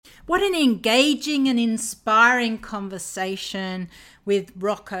What an engaging and inspiring conversation with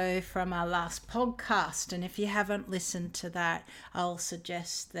Rocco from our last podcast. And if you haven't listened to that, I'll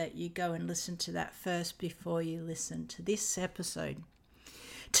suggest that you go and listen to that first before you listen to this episode.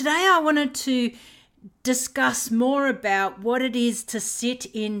 Today I wanted to discuss more about what it is to sit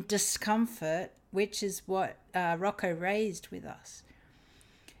in discomfort, which is what Rocco raised with us,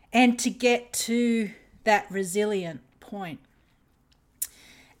 and to get to that resilient point.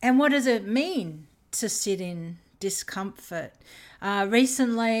 And what does it mean to sit in discomfort?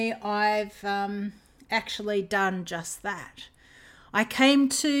 Recently, I've actually done just that. I came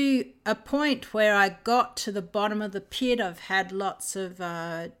to a point where I got to the bottom of the pit. I've had lots of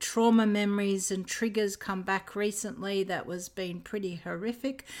trauma memories and triggers come back recently that was been pretty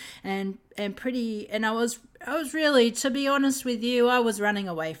horrific and I was really, to be honest with you, I was running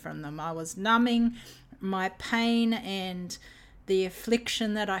away from them. I was numbing my pain and the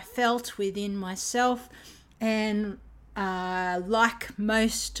affliction that I felt within myself, and like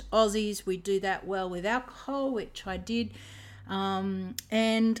most Aussies, we do that well with alcohol, which I did,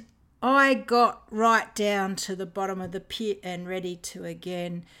 and I got right down to the bottom of the pit and ready to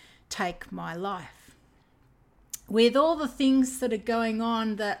again take my life. With all the things that are going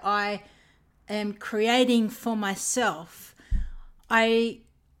on that I am creating for myself,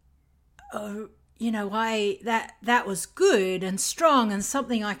 that was good and strong and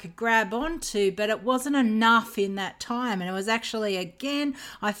something I could grab onto, but it wasn't enough in that time. And it was actually, again,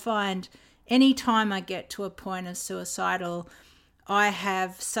 I find any time I get to a point of suicidal, I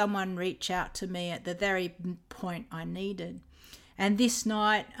have someone reach out to me at the very point I needed. And this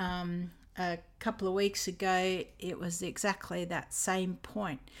night, a couple of weeks ago, it was exactly that same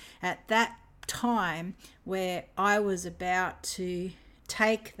point. At that time where I was about to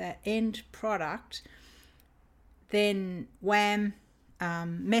take that end product, then wham,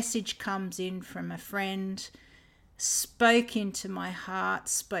 message comes in from a friend, spoke into my heart,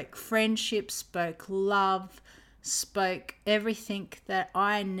 spoke friendship, spoke love, spoke everything that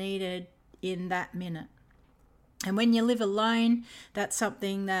I needed in that minute. And when you live alone, that's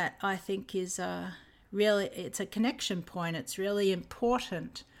something that I think is really, it's a connection point. It's really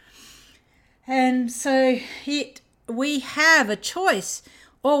important. And so we have a choice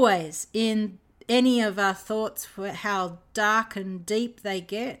always in any of our thoughts for how dark and deep they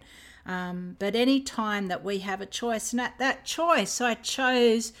get. But any time that we have a choice, and at that choice, I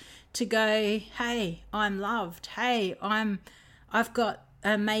chose to go, hey, I'm loved. Hey, I've got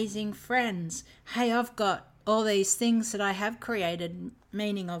amazing friends. Hey, I've got all these things that I have created,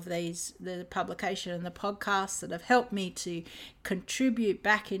 meaning of these, the publication and the podcasts that have helped me to contribute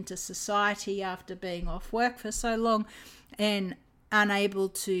back into society after being off work for so long and unable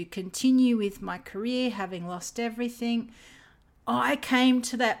to continue with my career, having lost everything. I came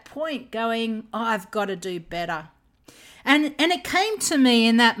to that point going, I've got to do better. And it came to me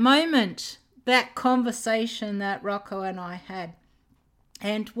in that moment, that conversation that Rocco and I had,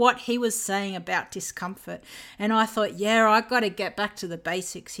 and what he was saying about discomfort. And I thought, I've got to get back to the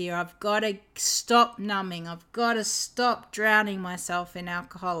basics here. I've got to stop numbing. I've got to stop drowning myself in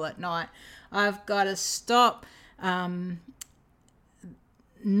alcohol at night. I've got to stop,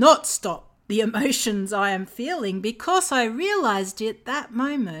 not stop the emotions I am feeling, because I realized at that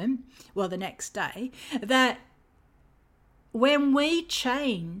moment, well, the next day, that when we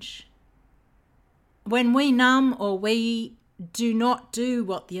change, when we numb or we do not do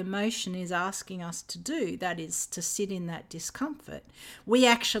what the emotion is asking us to do, that is to sit in that discomfort, we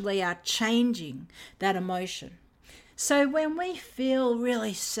actually are changing that emotion. So when we feel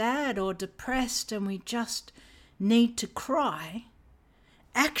really sad or depressed and we just need to cry,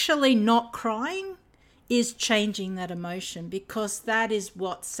 actually not crying is changing that emotion, because that is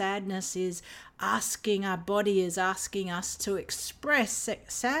what sadness is asking. Our body is asking us to express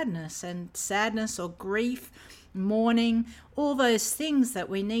sadness, and sadness or grief, mourning, all those things that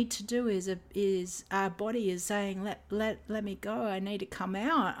we need to do is our body is saying, let me go. I need to come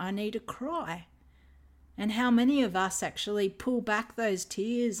out. I need to cry. And how many of us actually pull back those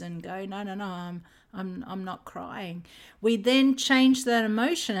tears and go, no, I'm not crying. We then change that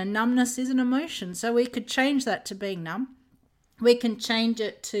emotion, and numbness is an emotion. So we could change that to being numb. We can change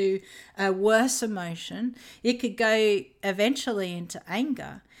it to a worse emotion. It could go eventually into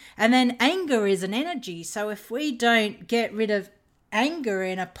anger. And then anger is an energy. So if we don't get rid of anger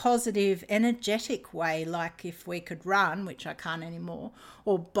in a positive, energetic way, like if we could run, which I can't anymore,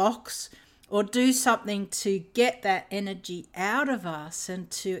 or box, or do something to get that energy out of us and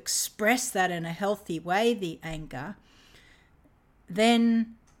to express that in a healthy way, the anger,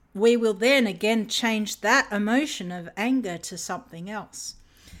 then we will then again change that emotion of anger to something else.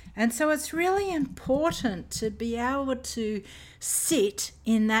 And so it's really important to be able to sit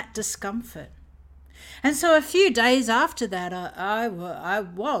in that discomfort. And so a few days after that, I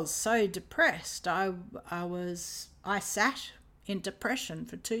was so depressed. I sat in depression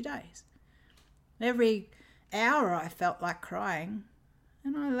for 2 days. Every hour I felt like crying,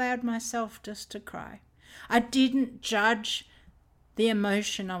 and I allowed myself just to cry. I didn't judge the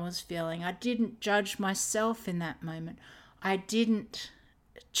emotion I was feeling. I didn't judge myself in that moment. I didn't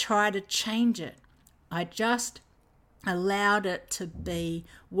try to change it. I just allowed it to be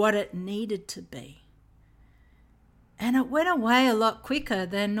what it needed to be. And it went away a lot quicker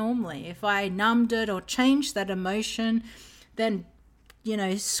than normally. If I numbed it or changed that emotion, then,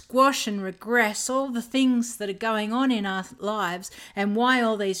 squash and regress all the things that are going on in our lives and why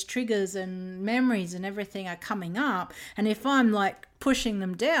all these triggers and memories and everything are coming up. And if I'm like pushing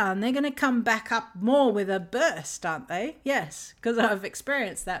them down, they're going to come back up more with a burst, aren't they? Yes, because I've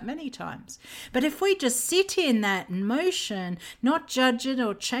experienced that many times. But if we just sit in that emotion, not judge it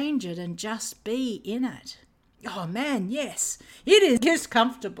or change it, and just be in it, oh man, yes, it is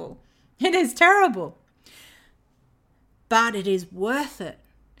discomfortable. It is terrible. But it is worth it,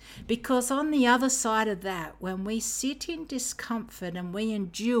 because on the other side of that, when we sit in discomfort and we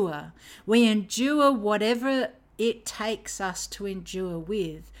endure whatever it takes us to endure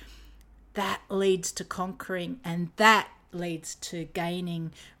with, that leads to conquering, and that leads to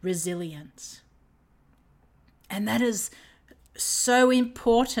gaining resilience. And that is so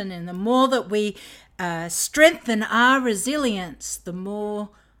important. And the more that we strengthen our resilience, the more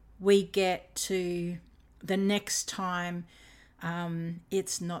we get to the next time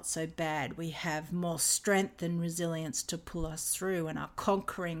it's not so bad. We have more strength and resilience to pull us through, and our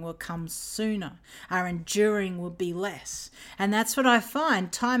conquering will come sooner. Our enduring will be less. And that's what I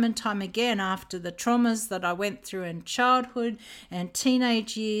find time and time again after the traumas that I went through in childhood and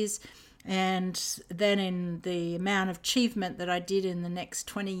teenage years, and then in the amount of achievement that I did in the next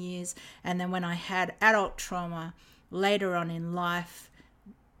 20 years, and then when I had adult trauma later on in life,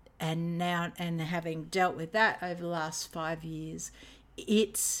 and now, and having dealt with that over the last 5 years,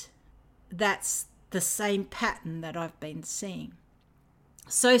 that's the same pattern that I've been seeing.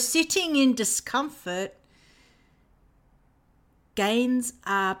 So sitting in discomfort gains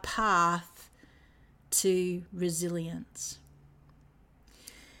our path to resilience.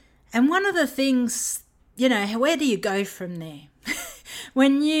 And one of the things, where do you go from there?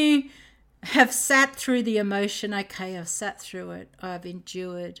 When you have sat through the emotion, okay, I've sat through it, I've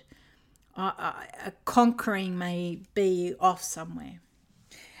endured, conquering may be off somewhere.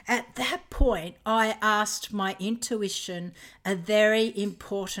 At that point, I asked my intuition a very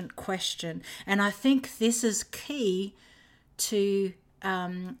important question, and I think this is key to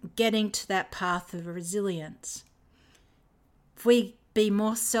getting to that path of resilience. If we be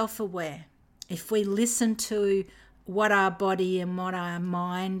more self-aware, if we listen to what our body and what our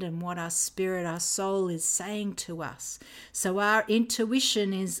mind and what our spirit, our soul is saying to us. So our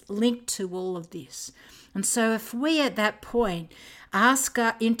intuition is linked to all of this. And so if we at that point ask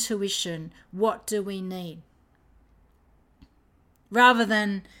our intuition, what do we need? Rather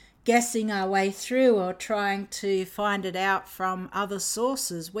than guessing our way through or trying to find it out from other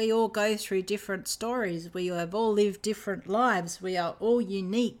sources. We all go through different stories. We have all lived different lives. We are all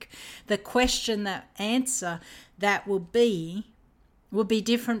unique. The question, that answer that will be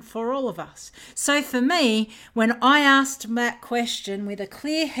different for all of us. So for me, when I asked that question with a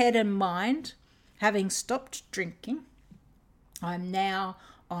clear head and mind, having stopped drinking, I'm now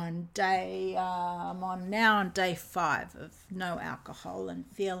on day 5 of no alcohol and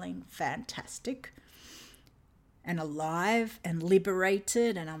feeling fantastic and alive and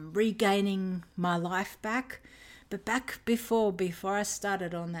liberated, and I'm regaining my life back. But back before I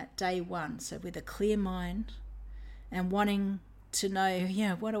started on that day 1, so with a clear mind and wanting to know,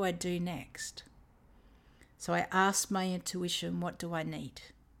 what do I do next? So I asked my intuition, what do I need?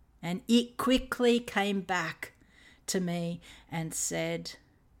 And it quickly came back to me and said,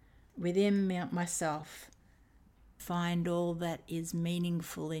 within myself, find all that is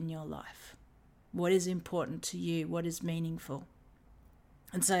meaningful in your life. What is important to you? What is meaningful?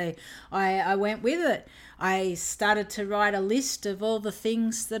 And so I went with it. I started to write a list of all the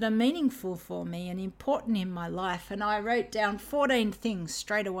things that are meaningful for me and important in my life. And I wrote down 14 things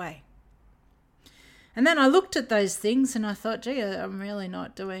straight away. And then I looked at those things and I thought, gee, I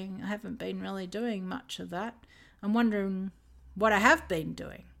haven't been really doing much of that. I'm wondering what I have been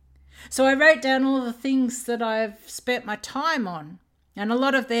doing. So I wrote down all the things that I've spent my time on. And a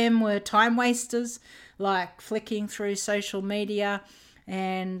lot of them were time wasters, like flicking through social media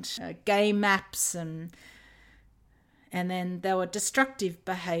and game apps And then there were destructive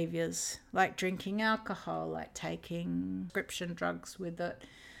behaviors like drinking alcohol, like taking prescription drugs with it,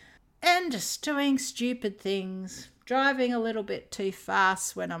 and just doing stupid things, driving a little bit too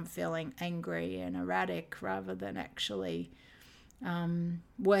fast when I'm feeling angry and erratic rather than actually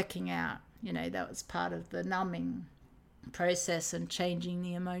working out. That was part of the numbing process and changing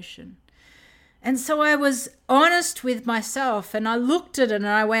the emotion. And so I was honest with myself, and I looked at it and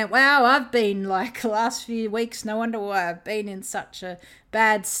I went, wow, I've been like the last few weeks, no wonder why I've been in such a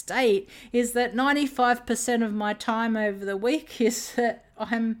bad state, is that 95% of my time over the week is that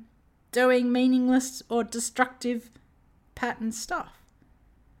I'm doing meaningless or destructive pattern stuff.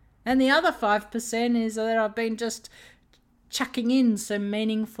 And the other 5% is that I've been just chucking in some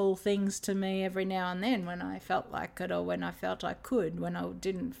meaningful things to me every now and then when I felt like it, or when I felt I could, when I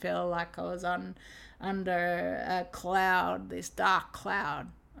didn't feel like I was under a cloud, this dark cloud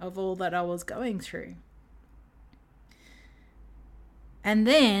of all that I was going through. And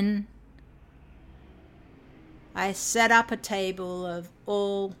then I set up a table of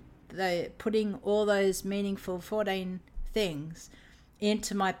putting all those meaningful 14 things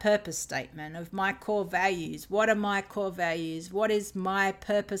into my purpose statement of my core values. What are my core values? What is my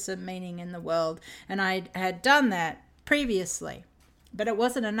purpose and meaning in the world? And I had done that previously, but it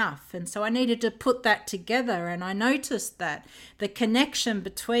wasn't enough. And so I needed to put that together. And I noticed that the connection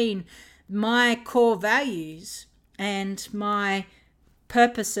between my core values and my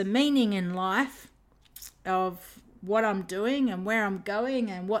purpose and meaning in life, of what I'm doing and where I'm going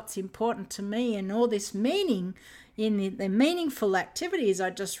and what's important to me, and all this meaning in the meaningful activities I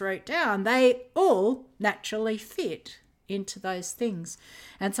just wrote down, they all naturally fit into those things.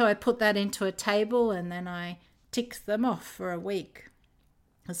 And so I put that into a table, and then I ticked them off for a week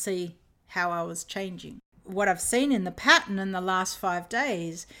to see how I was changing. What I've seen in the pattern in the last 5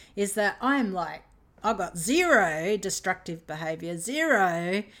 days is that I've got 0 destructive behavior,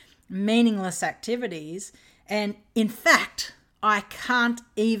 0 meaningless activities, and in fact, I can't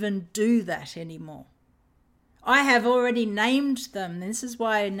even do that anymore. I have already named them. This is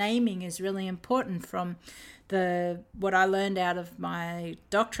why naming is really important from what I learned out of my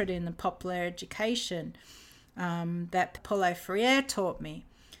doctorate in the popular education that Paulo Freire taught me,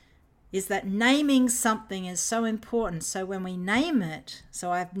 is that naming something is so important. So when we name it,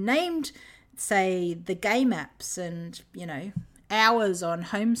 so I've named, say, the game apps and, hours on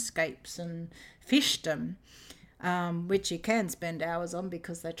Homescapes and Fishdom, which you can spend hours on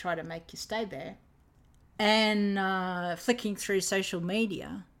because they try to make you stay there, and flicking through social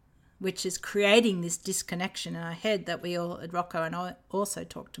media, which is creating this disconnection in our head that Rocco and I also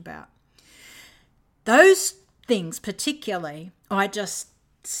talked about. Those things particularly, I just,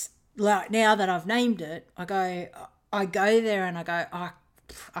 like, now that I've named it, I go there and I go,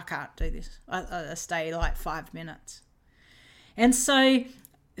 I can't do this. I stay like 5 minutes. And so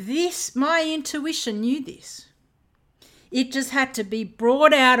my intuition knew this. It just had to be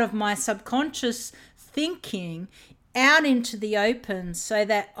brought out of my subconscious thinking out into the open so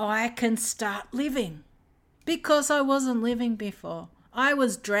that I can start living, because I wasn't living before. I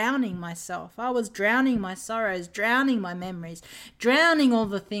was drowning myself. I was drowning my sorrows, drowning my memories, drowning all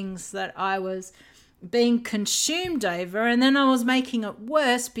the things that I was being consumed over, and then I was making it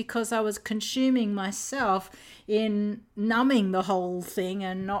worse because I was consuming myself in numbing the whole thing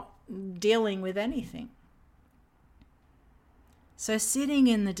and not dealing with anything. So sitting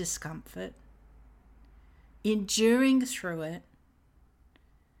in the discomfort, enduring through it,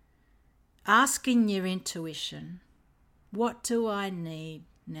 asking your intuition, what do I need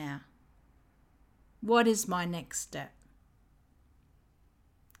now? What is my next step?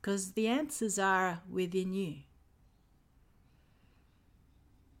 Because the answers are within you.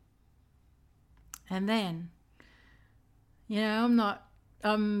 And then,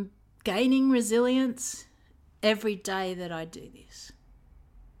 I'm gaining resilience every day that I do this.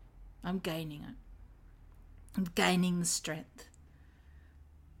 I'm gaining it. I'm gaining the strength.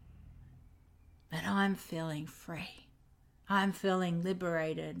 And I'm feeling free. I'm feeling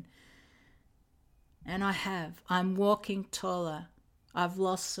liberated. And I'm walking taller. I've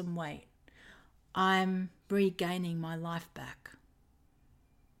lost some weight. I'm regaining my life back.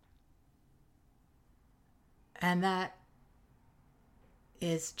 And that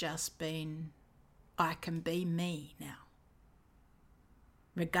is just I can be me now,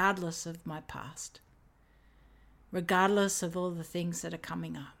 regardless of my past, regardless of all the things that are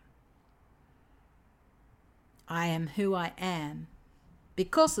coming up. I am who I am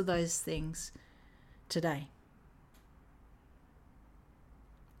because of those things today.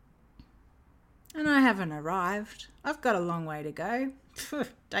 And I haven't arrived. I've got a long way to go.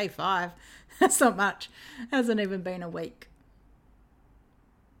 Day 5. That's not much. Hasn't even been a week.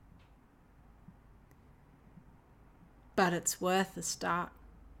 But it's worth a start.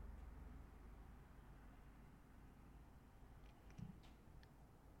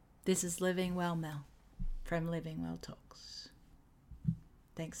 This is Living Well Mel from Living Well Talks.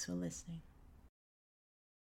 Thanks for listening.